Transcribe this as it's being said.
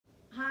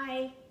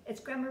It's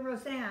Grandma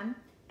Roseanne,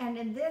 and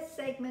in this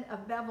segment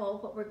of Bevel,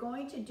 what we're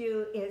going to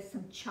do is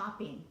some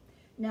chopping.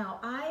 Now,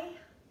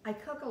 I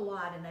cook a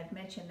lot, and I've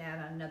mentioned that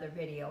on another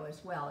video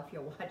as well if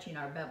you're watching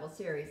our Bevel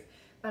series,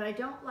 but I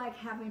don't like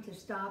having to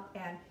stop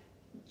and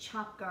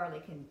chop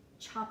garlic and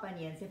chop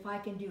onions if I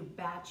can do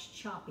batch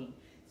chopping.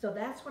 So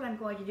that's what I'm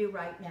going to do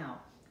right now.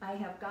 I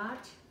have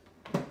got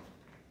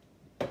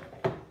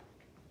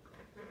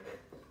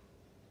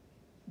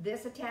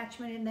this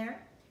attachment in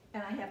there,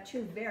 and I have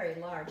 2 very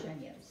large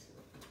onions.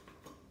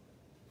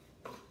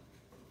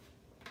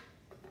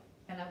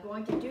 And I'm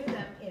going to do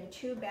them in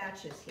 2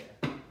 batches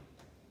here.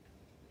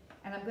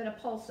 And I'm going to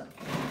pulse them.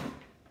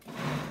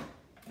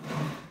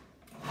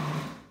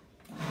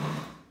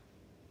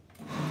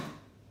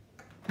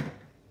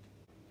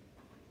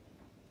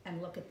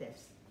 And look at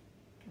this.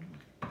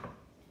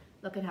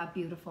 Look at how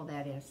beautiful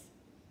that is.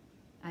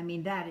 I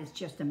mean, that is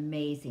just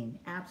amazing,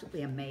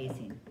 absolutely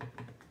amazing.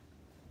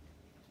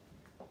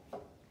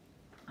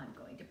 I'm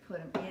going to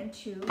put them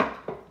into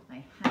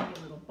my handy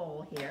little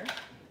bowl here.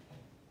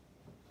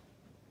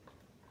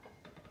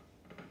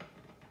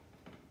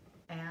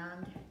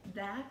 And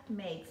that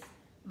makes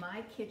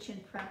my kitchen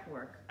prep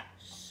work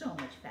so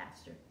much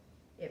faster.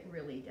 It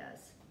really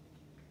does.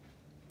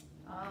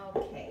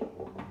 Okay.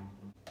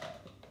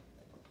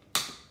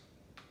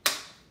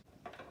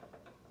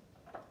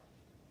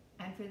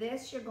 And for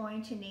this, you're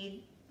going to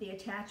need the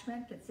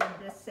attachment that's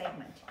in this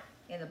segment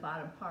in the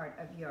bottom part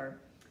of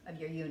your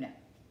unit.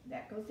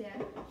 That goes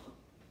in.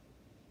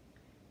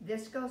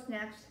 This goes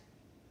next,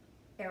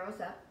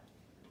 arrows up.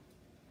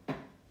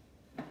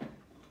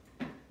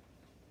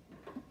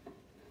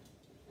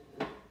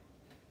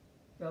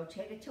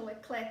 Rotate it till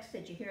it clicks.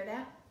 Did you hear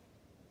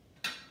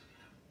that?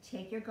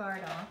 Take your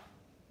guard off.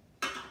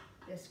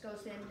 This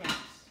goes in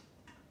next.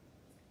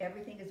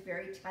 Everything is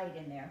very tight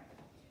in there.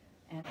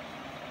 And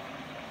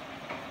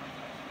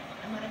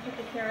I'm going to put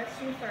the carrots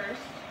through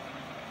first.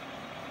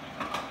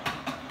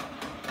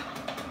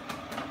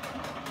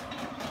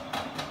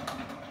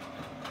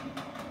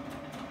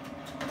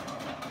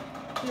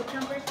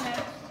 Cucumbers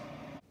next.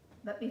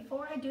 But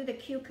before I do the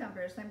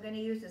cucumbers, I'm going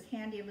to use this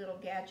handy little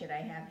gadget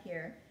I have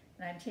here.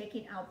 And I'm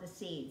taking out the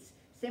seeds,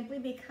 simply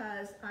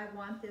because I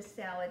want this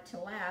salad to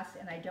last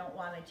and I don't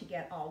want it to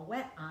get all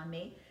wet on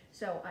me.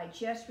 So I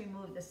just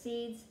remove the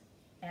seeds,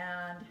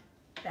 and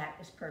that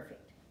is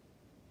perfect.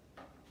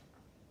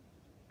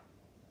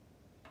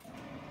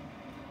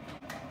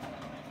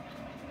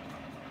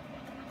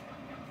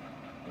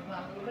 We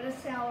want a little bit of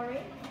celery.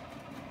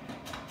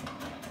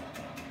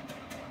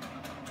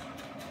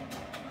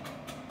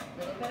 A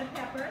little bit of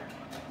pepper.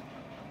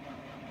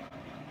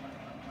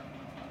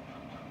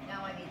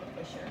 Now I need the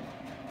pusher.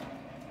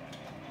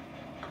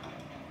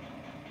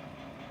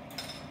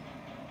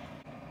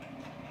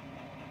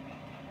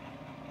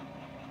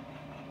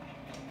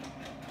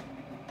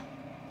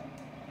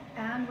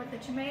 And with the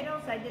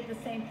tomatoes, I did the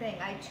same thing.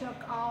 I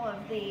took all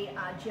of the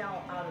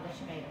gel out of the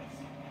tomatoes.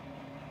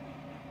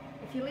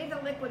 If you leave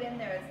the liquid in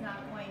there, it's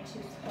not going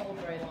to hold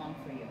very long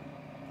for you.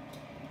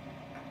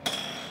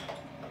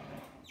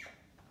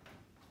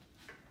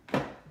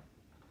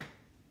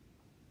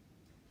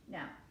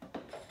 Now,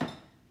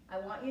 I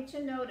want you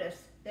to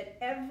notice that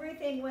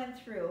everything went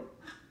through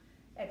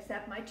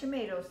except my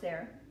tomatoes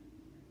there.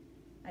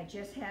 I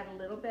just had a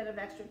little bit of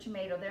extra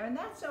tomato there, and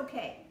that's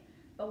okay.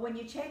 But when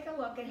you take a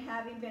look at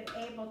having been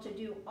able to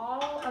do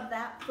all of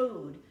that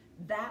food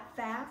that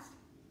fast,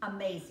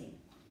 amazing.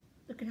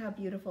 Look at how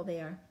beautiful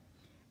they are.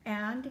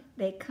 And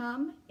they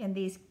come in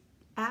these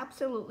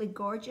absolutely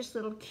gorgeous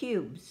little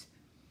cubes,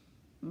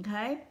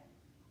 okay?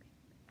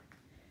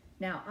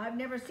 Now, I've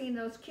never seen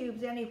those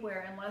cubes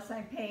anywhere unless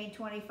I'm paying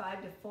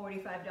 $25 to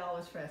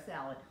 $45 for a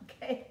salad,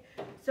 okay?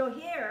 So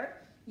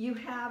here, you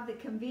have the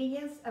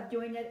convenience of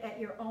doing it at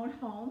your own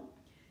home.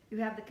 You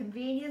have the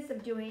convenience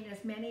of doing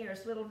as many or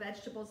as little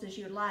vegetables as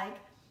you like.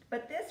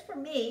 But this, for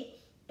me,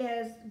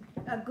 is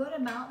a good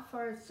amount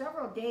for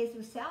several days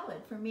of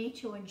salad for me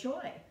to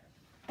enjoy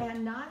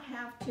and not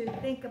have to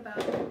think about,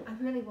 I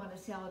really want a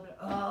salad, but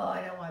oh,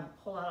 I don't want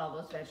to pull out all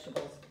those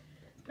vegetables.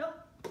 Nope,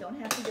 don't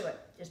have to do it.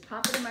 Just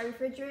pop it in my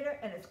refrigerator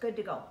and it's good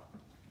to go.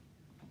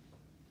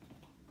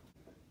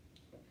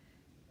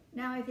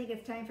 Now I think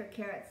it's time for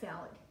carrot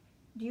salad.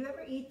 Do you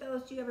ever eat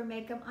those? Do you ever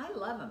make them? I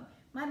love them.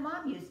 My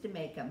mom used to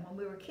make them when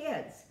we were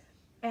kids.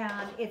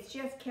 And it's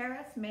just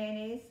carrots,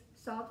 mayonnaise,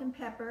 salt and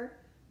pepper,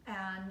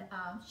 and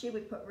she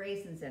would put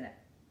raisins in it.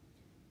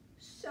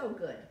 So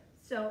good.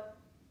 So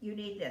you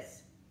need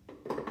this.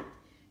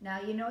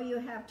 Now you know you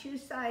have 2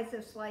 sides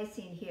of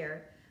slicing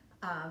here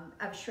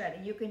of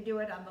shredding. You can do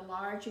it on the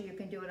large or you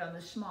can do it on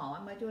the small.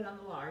 I'm going to do it on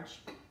the large.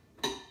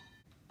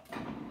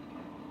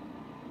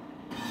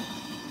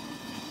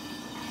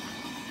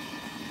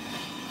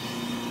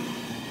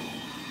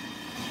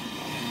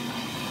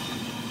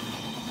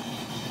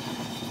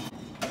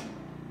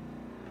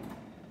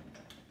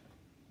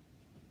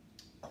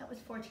 That was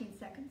 14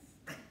 seconds.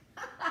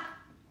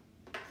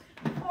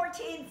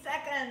 14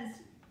 seconds!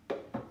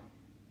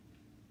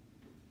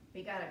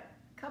 We got a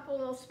couple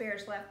little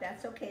spares left.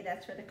 That's okay,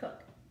 that's for the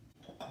cook.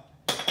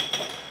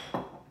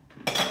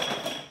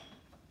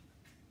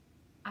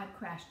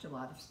 mashed a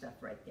lot of stuff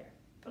right there.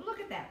 But look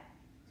at that.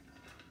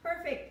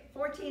 Perfect,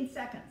 14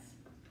 seconds.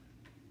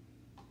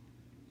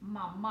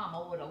 My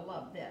mama would have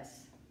loved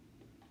this.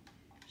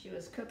 She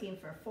was cooking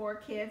for 4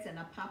 kids and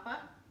a papa.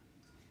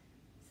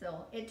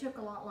 So it took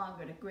a lot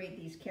longer to grate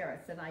these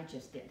carrots than I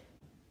just did.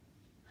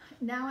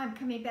 Now I'm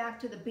coming back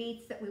to the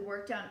beets that we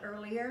worked on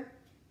earlier,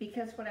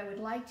 because what I would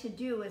like to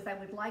do is I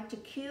would like to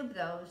cube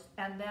those,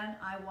 and then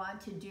I want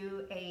to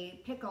do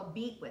a pickled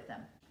beet with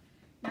them.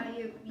 Now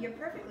you're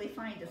perfectly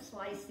fine to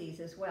slice these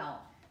as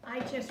well. I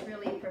just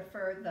really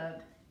prefer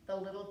the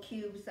little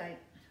cubes. I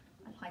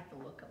like the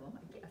look of them,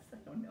 I guess. I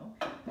don't know.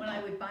 When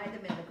I would buy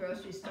them in the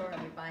grocery store,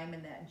 I would buy them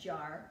in that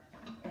jar.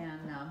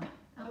 And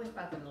I always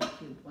bought the little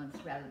cubed ones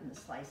rather than the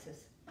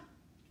slices.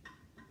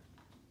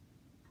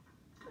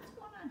 What's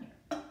going on here?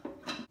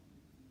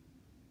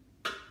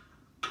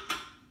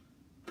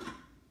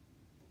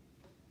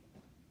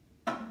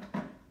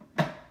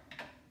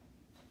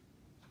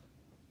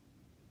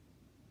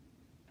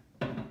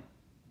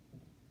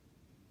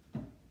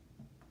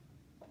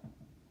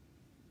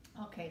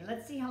 Okay,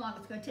 let's see how long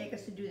it's going to take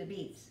us to do the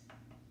beets.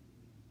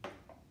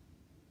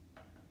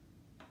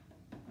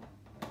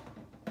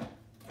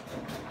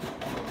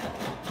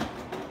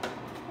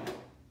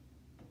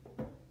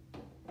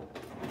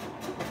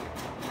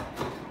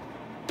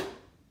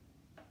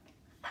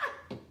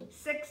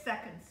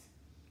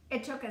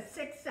 It took us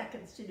 6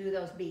 seconds to do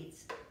those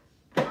beets.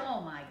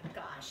 Oh my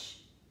gosh.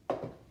 I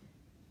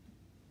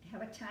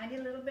have a tiny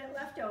little bit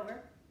left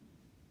over.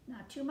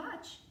 Not too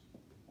much.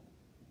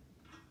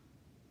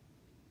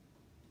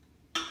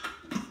 This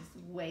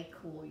is way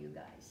cool, you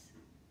guys.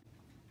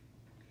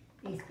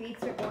 These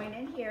beets are going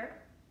in here.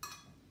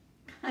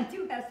 I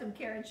do have some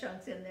carrot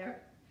chunks in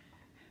there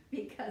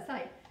because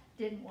I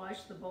didn't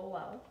wash the bowl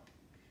out.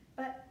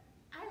 But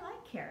I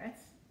like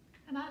carrots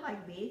and I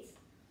like beets.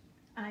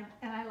 And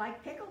I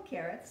like pickled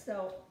carrots,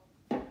 so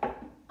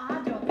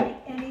I don't think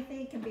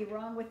anything can be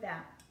wrong with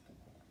that.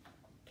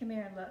 Come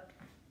here and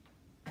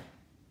look.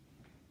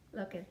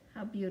 Look at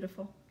how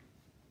beautiful.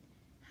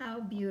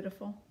 How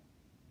beautiful.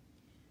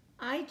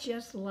 I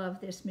just love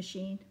this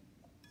machine.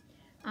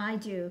 I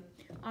do.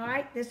 All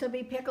right, this will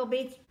be pickled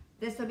beets.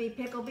 This will be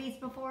pickled beets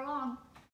before long.